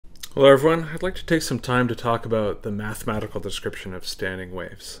Hello everyone, I'd like to take some time to talk about the mathematical description of standing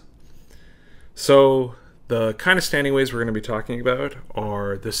waves. So the kind of standing waves we're going to be talking about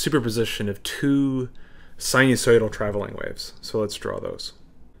are the superposition of two sinusoidal traveling waves. So let's draw those.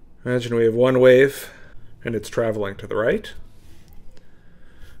 Imagine we have one wave and it's traveling to the right,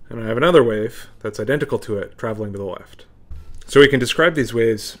 and I have another wave that's identical to it traveling to the left. So we can describe these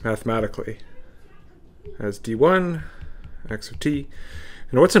waves mathematically as d1 x of t.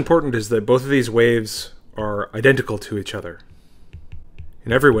 And what's important is that both of these waves are identical to each other.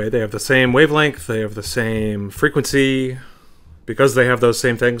 In every way, they have the same wavelength, they have the same frequency. Because they have those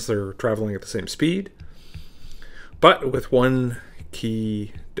same things, they're traveling at the same speed, but with one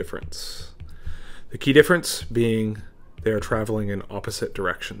key difference. The key difference being they are traveling in opposite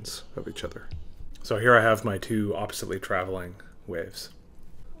directions of each other. So here I have my two oppositely traveling waves.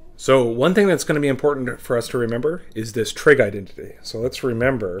 So one thing that's going to be important for us to remember is this trig identity. So let's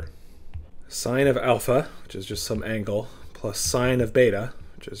remember sine of alpha, which is just some angle, plus sine of beta,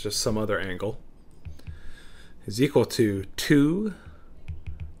 which is just some other angle, is equal to 2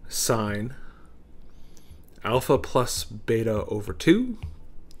 sine alpha plus beta over 2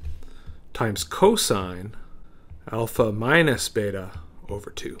 times cosine alpha minus beta over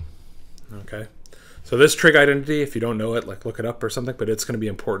 2. Okay? So this trig identity, if you don't know it, like look it up or something, but it's going to be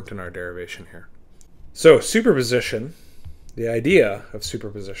important in our derivation here. So superposition, the idea of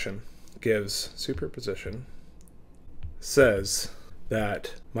superposition says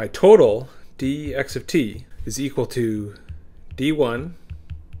that my total dx of t is equal to d1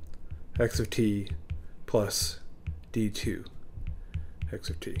 x of t plus d2 x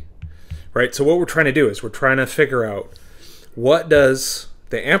of t. Right? So what we're trying to do is we're trying to figure out what does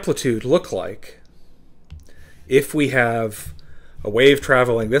the amplitude look like if we have a wave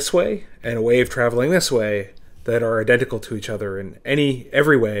traveling this way and a wave traveling this way that are identical to each other in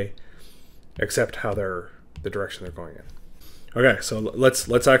every way except how the direction they're going in. Okay, so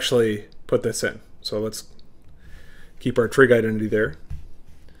let's actually put this in. So let's keep our trig identity there.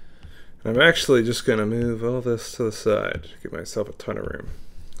 And I'm actually just going to move all this to the side to give myself a ton of room.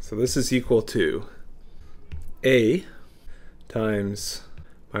 So this is equal to A times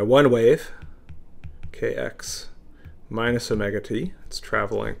my one wave, kx minus omega t, it's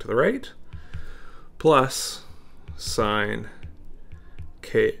traveling to the right, plus sine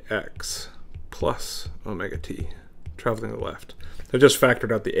kx plus omega t, traveling to the left. I just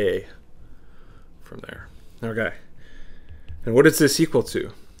factored out the a from there. Okay. And what is this equal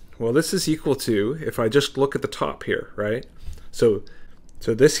to? Well, this is equal to, if I just look at the top here, right? So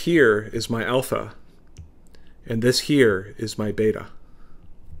this here is my alpha, and this here is my beta.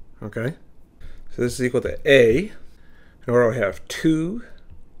 Okay? So this is equal to A, and what do I have? 2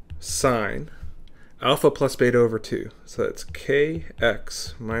 sine alpha plus beta over 2. So that's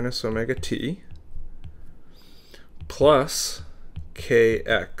kx minus omega t plus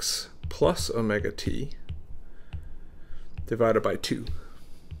kx plus omega t divided by 2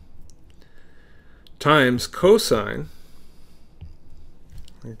 times cosine.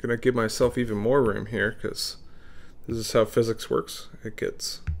 I'm going to give myself even more room here because this is how physics works.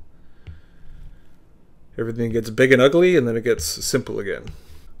 Everything gets big and ugly, and then it gets simple again.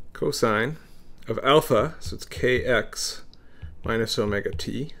 Cosine of alpha, so it's kx minus omega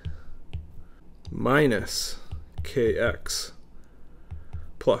t, minus kx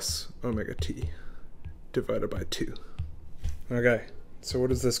plus omega t divided by 2. Okay, so what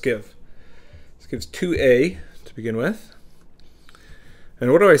does this give? This gives 2a to begin with.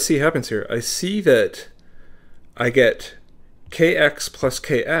 And what do I see happens here? I see that I get kx plus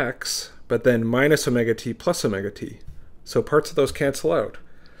kx, but then minus omega t plus omega t. So parts of those cancel out.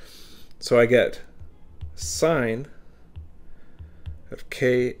 So I get sine of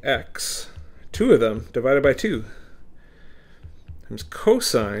kx, 2 of them, divided by 2, times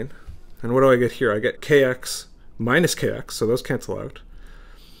cosine, and what do I get here? I get kx minus kx, so those cancel out.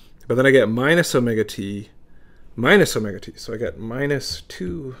 But then I get minus omega t minus omega t, so I get minus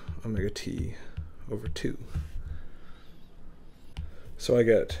 2 omega t over 2. So I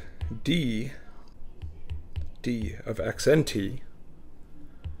get d of x and t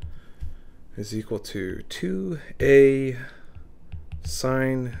is equal to 2a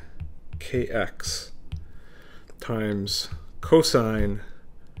sine kx times cosine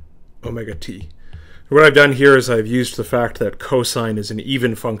omega t. What I've done here is I've used the fact that cosine is an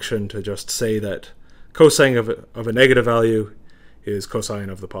even function to just say that cosine of a negative value is cosine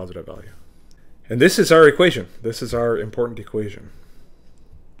of the positive value. And this is our equation. This is our important equation.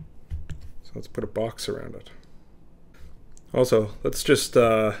 So let's put a box around it. Also, let's just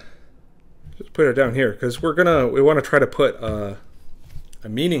put it down here because we want to try to put a a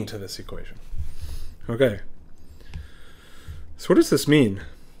meaning to this equation. Okay. So what does this mean?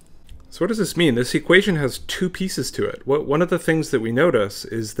 So what does this mean? This equation has two pieces to it. One of the things that we notice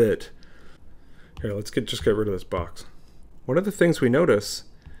is that, here, let's just get rid of this box. One of the things we notice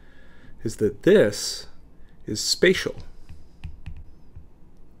is that this is spatial.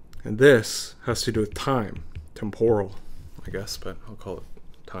 And this has to do with time, temporal, I guess, but I'll call it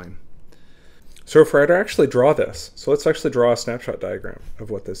time. So if I were to actually draw this, so let's actually draw a snapshot diagram of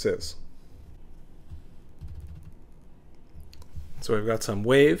what this is. So we've got some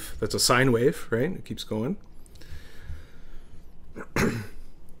wave, that's a sine wave, right? It keeps going.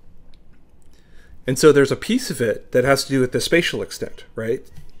 And so there's a piece of it that has to do with the spatial extent, right?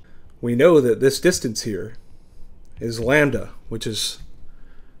 We know that this distance here is lambda, which is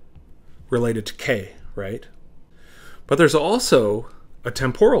related to k, right? But there's also a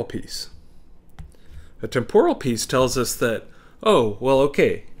temporal piece. A temporal piece tells us that, oh, well,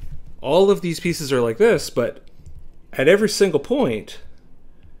 okay, all of these pieces are like this, but at every single point,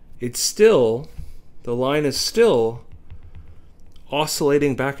 it's still, the line is still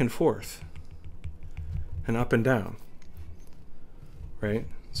oscillating back and forth and up and down, right?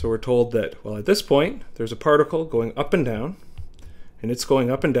 So we're told that, well, at this point, there's a particle going up and down, and it's going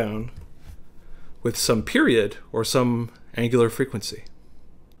up and down with some period or some angular frequency,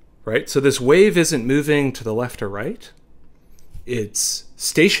 right? So this wave isn't moving to the left or right. It's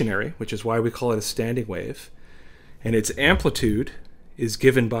stationary, which is why we call it a standing wave. And its amplitude is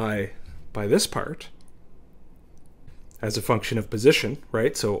given by this part as a function of position,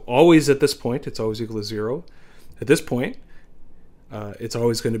 right? So always at this point, it's always equal to 0. At this point, it's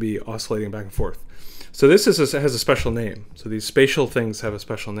always going to be oscillating back and forth. So this has a special name. So these spatial things have a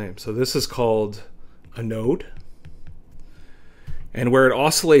special name. So this is called a node. And where it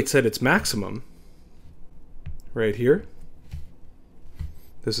oscillates at its maximum, right here,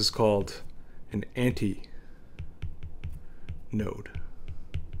 this is called an anti-node.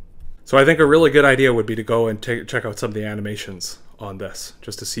 So I think a really good idea would be to go and check out some of the animations on this,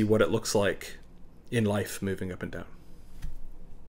 just to see what it looks like in life moving up and down.